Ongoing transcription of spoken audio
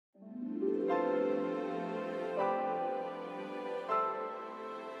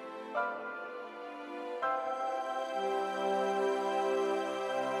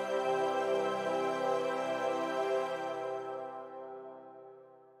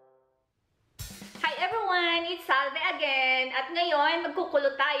it's Salve again. At ngayon,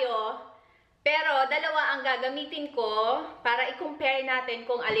 magkukulot tayo. Pero, dalawa ang gagamitin ko para i-compare natin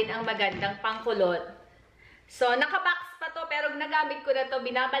kung alin ang magandang pangkulot. So, naka-box pa to, pero nagamit ko na to.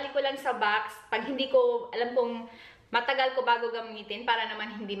 Binabalik ko lang sa box. Pag hindi ko, alam kong matagal ko bago gamitin para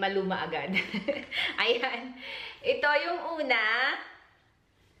naman hindi maluma agad. Ayan. Ito yung una.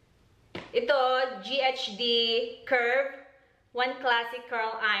 Ito, GHD Curve. One Classic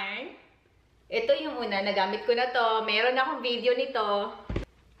Curl Iron. Ito yung una, nagamit ko na to. Meron akong video nito.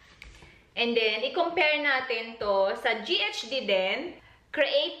 And then, i-compare natin to sa GHD din,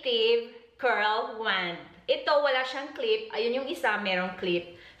 Creative Curl Wand. Ito, wala siyang clip. Ayun yung isa, merong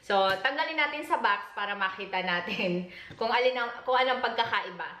clip. So, tanggalin natin sa box para makita natin kung anong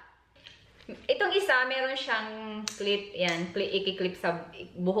pagkakaiba. Itong isa, meron siyang clip. Yan, i-clip sa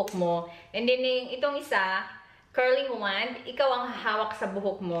buhok mo. And then, itong isa, curling wand, ikaw ang hahawak sa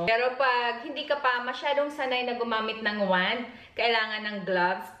buhok mo. Pero pag hindi ka pa masyadong sanay na gumamit ng wand, kailangan ng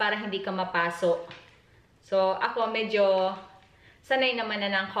gloves para hindi ka mapaso. So, ako medyo sanay naman na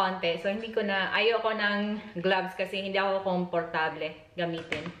ng konti. So, ayoko ng gloves kasi hindi ako komportable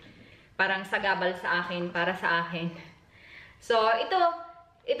gamitin. Parang sagabal sa akin, para sa akin. So,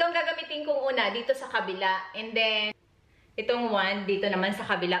 itong gagamitin kong una dito sa kabila. And then, itong wand dito naman sa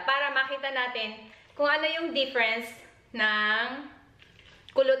kabila para makita natin kung ano yung difference ng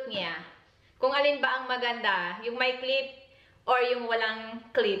kulot niya. Kung alin ba ang maganda, yung may clip or yung walang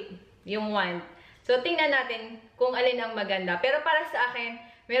clip, yung wand. So, tingnan natin kung alin ang maganda. Pero para sa akin,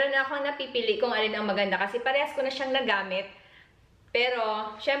 meron na akong napipili kung alin ang maganda kasi parehas ko na siyang nagamit.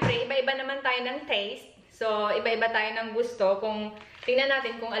 Pero, syempre, iba-iba naman tayo ng taste. So, iba-iba tayo ng gusto. Tingnan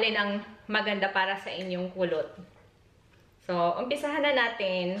natin kung alin ang maganda para sa inyong kulot. So, umpisahan na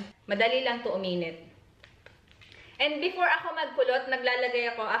natin. Madali lang to uminit. And before ako magkulot,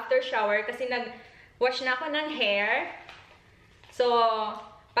 naglalagay ako after shower kasi nag-wash na ako ng hair. So,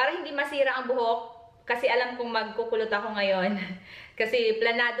 para hindi masira ang buhok, kasi alam kong magkukulot ako ngayon. Kasi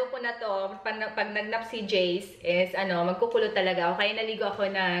planado ko na to, pag nagnap si Jace, is magkukulot talaga ako. Kaya naligo ako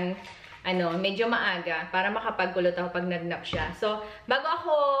ng medyo maaga para makapagkulot ako pag nagnap siya. So, bago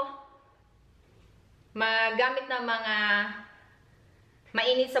ako magamit ng mga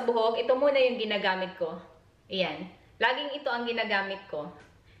mainit sa buhok, ito muna yung ginagamit ko. Ayan. Laging ito ang ginagamit ko.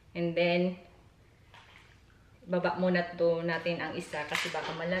 And then, baba muna to natin ang isa kasi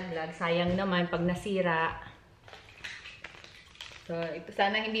baka malaglag. Sayang naman pag nasira. So, ito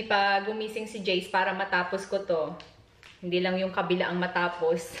sana hindi pa gumising si Jace para matapos ko to. Hindi lang yung kabila ang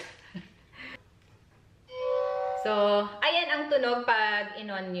matapos. So, ayan ang tunog pag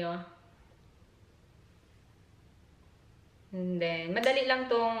in-on nyo. And then, madali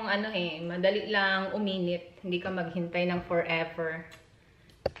lang tong, madali lang uminit. Hindi ka maghintay ng forever.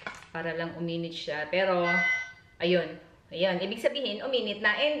 Para lang uminit siya. Pero, ayun. Ayun. Ibig sabihin, uminit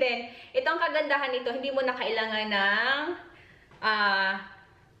na. And then, itong kagandahan nito, hindi mo na kailangan ng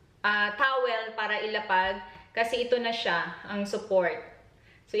towel para ilapag. Kasi ito na siya, ang support.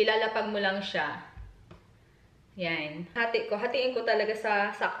 So, ilalapag mo lang siya. Yan. Hatiin ko talaga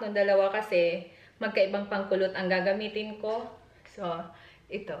sa saktong dalawa kasi magkaibang pangkulot ang gagamitin ko. So,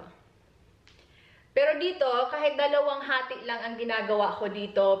 ito. Pero dito, kahit dalawang hati lang ang ginagawa ko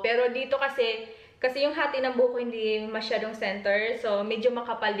dito. Pero dito kasi yung hati ng buhok hindi masyadong center. So, medyo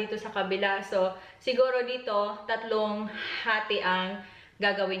makapal dito sa kabila. So, siguro dito, 3 hati ang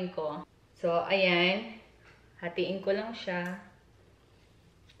gagawin ko. So, ayan. Hatiin ko lang siya.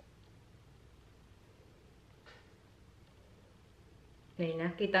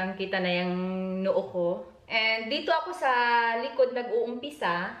 Ngayon, kitang-kita na yung noo ko. And dito ako sa likod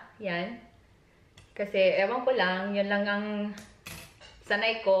nag-uumpisa. Yan. Kasi, ewan ko lang, yun lang ang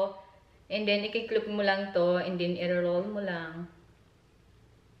sanay ko. And then, ikiklip mo lang to. And then, i-roll mo lang.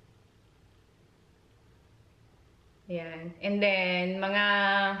 Yan. And then, mga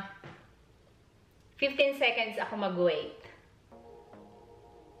 15 seconds ako mag-wait.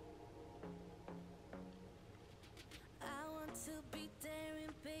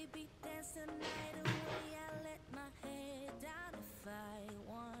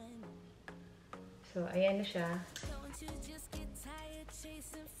 So, ayan na siya.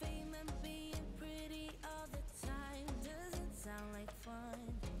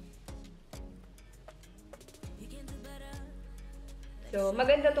 So,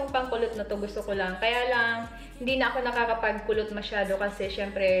 maganda tong pangkulot na to. Gusto ko lang. Kaya lang, hindi na ako nakakapagkulot masyado kasi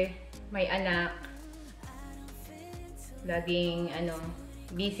syempre may anak. Laging,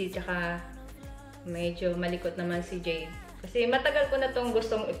 busy. Tsaka, medyo malikot naman si Jade. Kasi matagal ko na tong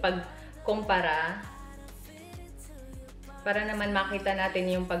gustong ipagkumpara. Para naman makita natin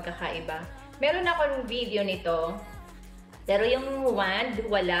yung pagkakaiba. Meron akong video nito. Pero yung wand,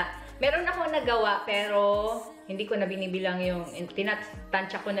 wala. Meron akong nagawa, pero hindi ko na binibilang yung,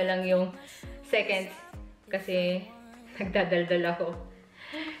 tinatansya ko na lang yung seconds. Kasi nagdadaldal ako.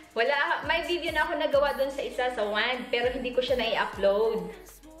 Wala, may video na ako nagawa dun sa isa sa wand, pero hindi ko siya na-i-upload.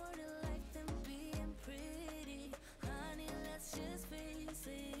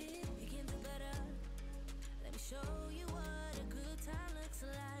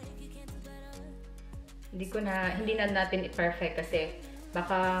 Hindi na natin i-perfect kasi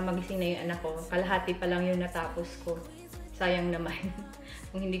baka magising na yung anak ko. Kalahati pa lang yung natapos ko. Sayang naman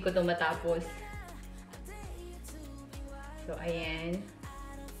kung hindi ko to matapos. So, ayan.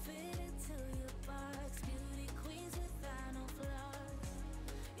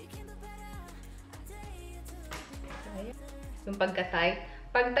 Yung pagka-tight.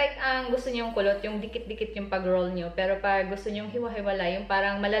 Pag tight ang gusto nyong kulot, yung dikit-dikit yung pag-roll nyo. Pero pag gusto nyong hiwa-hiwala, yung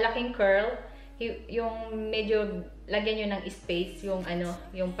parang malalaking curl, yung medyo lagyan nyo ng space, yung ano,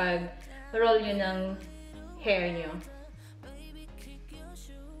 yung pag-roll nyo ng hair nyo.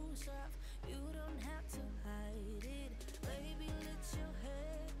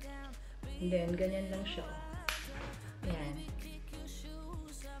 And then, ganyan lang siya. Yan.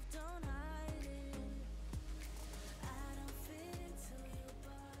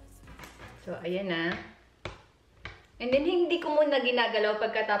 So, ayan na. And then, hindi ko muna ginagalaw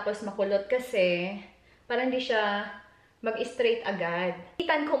pagkatapos makulot kasi para hindi siya mag-straight agad.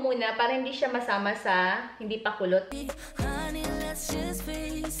 Itan ko muna para hindi siya masama sa hindi pa kulot. Honey, let's just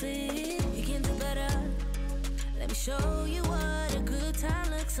face it. You can do better. Let me show you what a good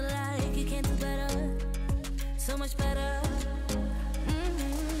time looks like. You can do better. So much better.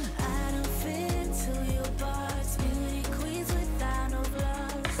 I don't fit into your box. Beauty queens without no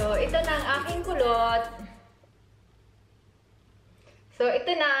flaws. So, ito na ang aking kulot. So,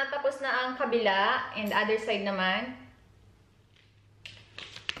 ito na. Tapos na ang kabila. And other side naman.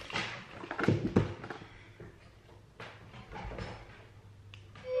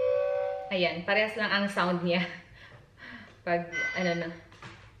 Ayan. Parehas lang ang sound niya. Pag, ano na.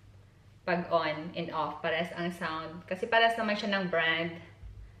 Pag on and off. Parehas ang sound. Kasi parehas naman siya ng brand.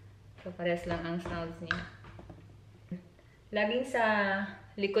 So, parehas lang ang sounds niya. Laging sa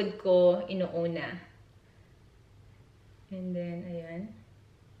likod ko inuuna. And then, ayan.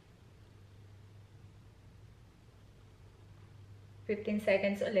 15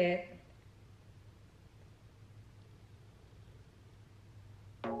 seconds ulit.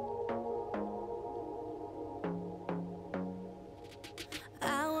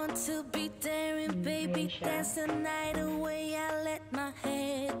 I want to be daring, baby, dance the night away. I let my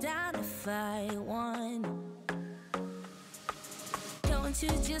head down if I want. Don't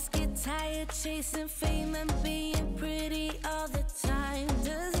you just get tired chasing fame and being pretty all the time?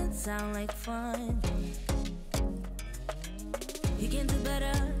 Doesn't sound like fun. You can do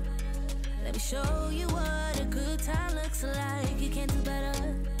better. Let me show you what a good time looks like. You can do better.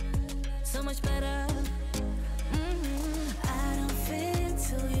 So much better. I don't fit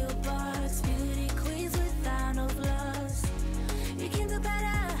into your box. Beauty queens without no flaws. You can do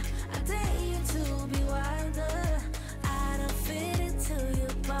better. I dare you to be wilder. I don't fit into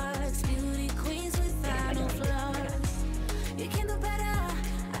your box. Beauty queens without no flaws. You can do better.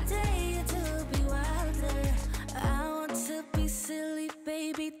 I dare you to be wilder. I want to be silly,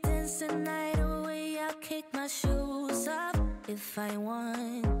 baby, dance the night away. I'll kick my shoes off if I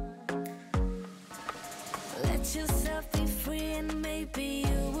want. Let yourself be free and maybe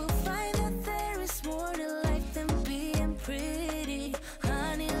you will find that there is more to life than being pretty.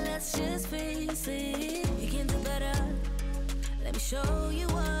 Honey, let's just face it. You can do better. Let me show you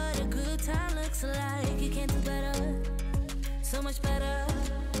what a good time looks like. You can do better. So much better.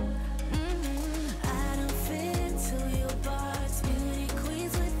 I don't fit into your box. Beauty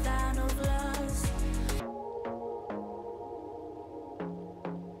queens without no flaws.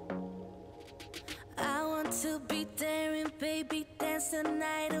 I want to be daring, baby, dance the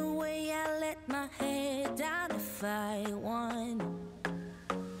night away. I let my head down if I want.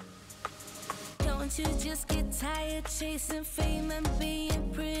 Don't you just get tired chasing fame and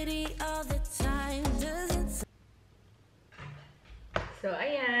being pretty all the time? Doesn't. So,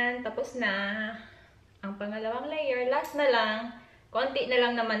 ayan. Tapos na ang pangalawang layer. Last na lang. Konti na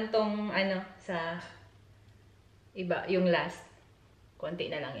lang naman tong, ano, sa iba, yung last. Konti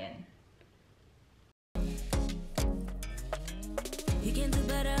na lang yan. You can do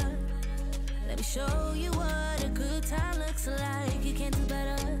better. Let me show you what a good time looks like. You can do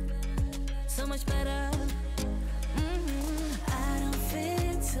better. So much better. I don't fit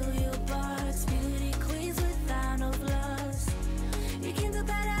into your box. Beauty queens without no flaws. You can do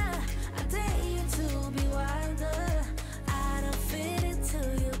better. I dare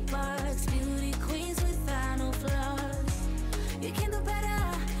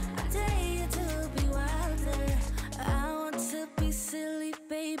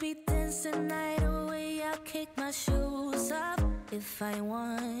if I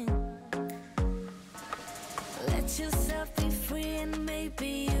want. Let yourself be free and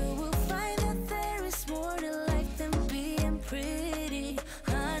maybe you will find that there is more to life than being pretty,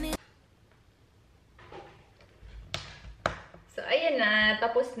 honey. So, ayan na.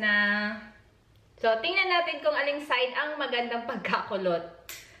 Tapos na. So, tingnan natin kung aling side ang magandang pagkakulot.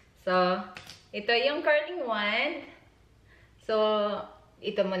 So, ito yung curling wand. So,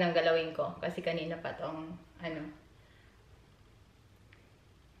 ito munang galawin ko. Kasi kanina pa tong, ano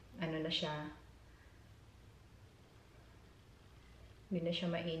na siya. Hindi na siya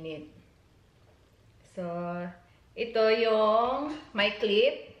mainit. So, ito yung may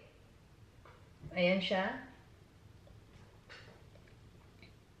clip. Ayan siya.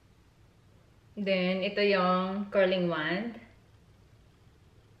 Then, ito yung curling wand.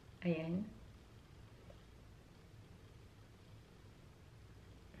 Ayan.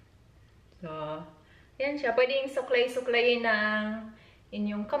 So, ayan siya. Pwedeng suklay-suklayin ng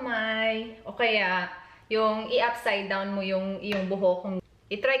inyong kamay. O kaya, yung i-upside down mo yung buhok.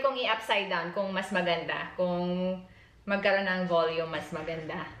 I-try kong i-upside down kung mas maganda. Kung magkaroon ng volume, mas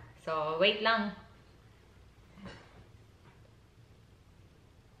maganda. So, wait lang.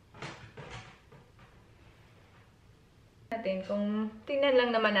 Tingnan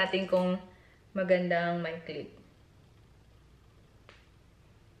lang naman natin kung magandang may clip.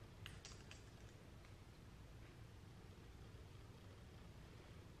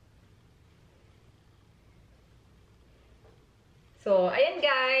 So, ayan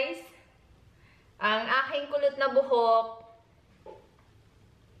guys. Ang aking kulot na buhok.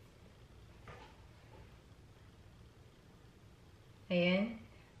 Ayan.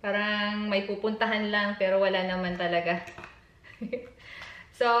 Parang may pupuntahan lang pero wala naman talaga.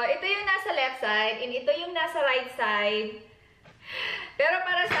 So, ito yung nasa left side and ito yung nasa right side. Pero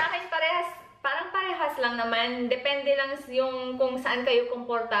para sa akin parang parehas lang naman. Depende lang yung kung saan kayo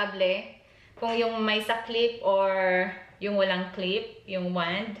komportable. Kung yung may sa clip or yung walang clip, yung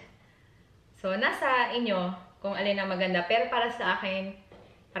wand. So, nasa inyo kung alin ang maganda. Pero para sa akin,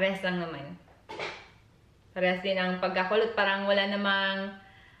 parehas lang naman. Parehas din ang pagkakulot. Parang wala namang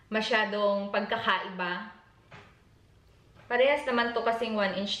masyadong pagkakaiba. Parehas naman to kasing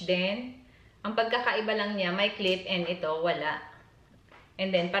 1 inch din. Ang pagkakaiba lang niya, may clip and ito, wala.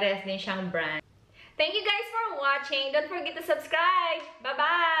 And then, parehas din siyang brand. Thank you guys for watching. Don't forget to subscribe.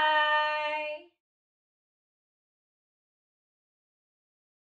 Bye-bye!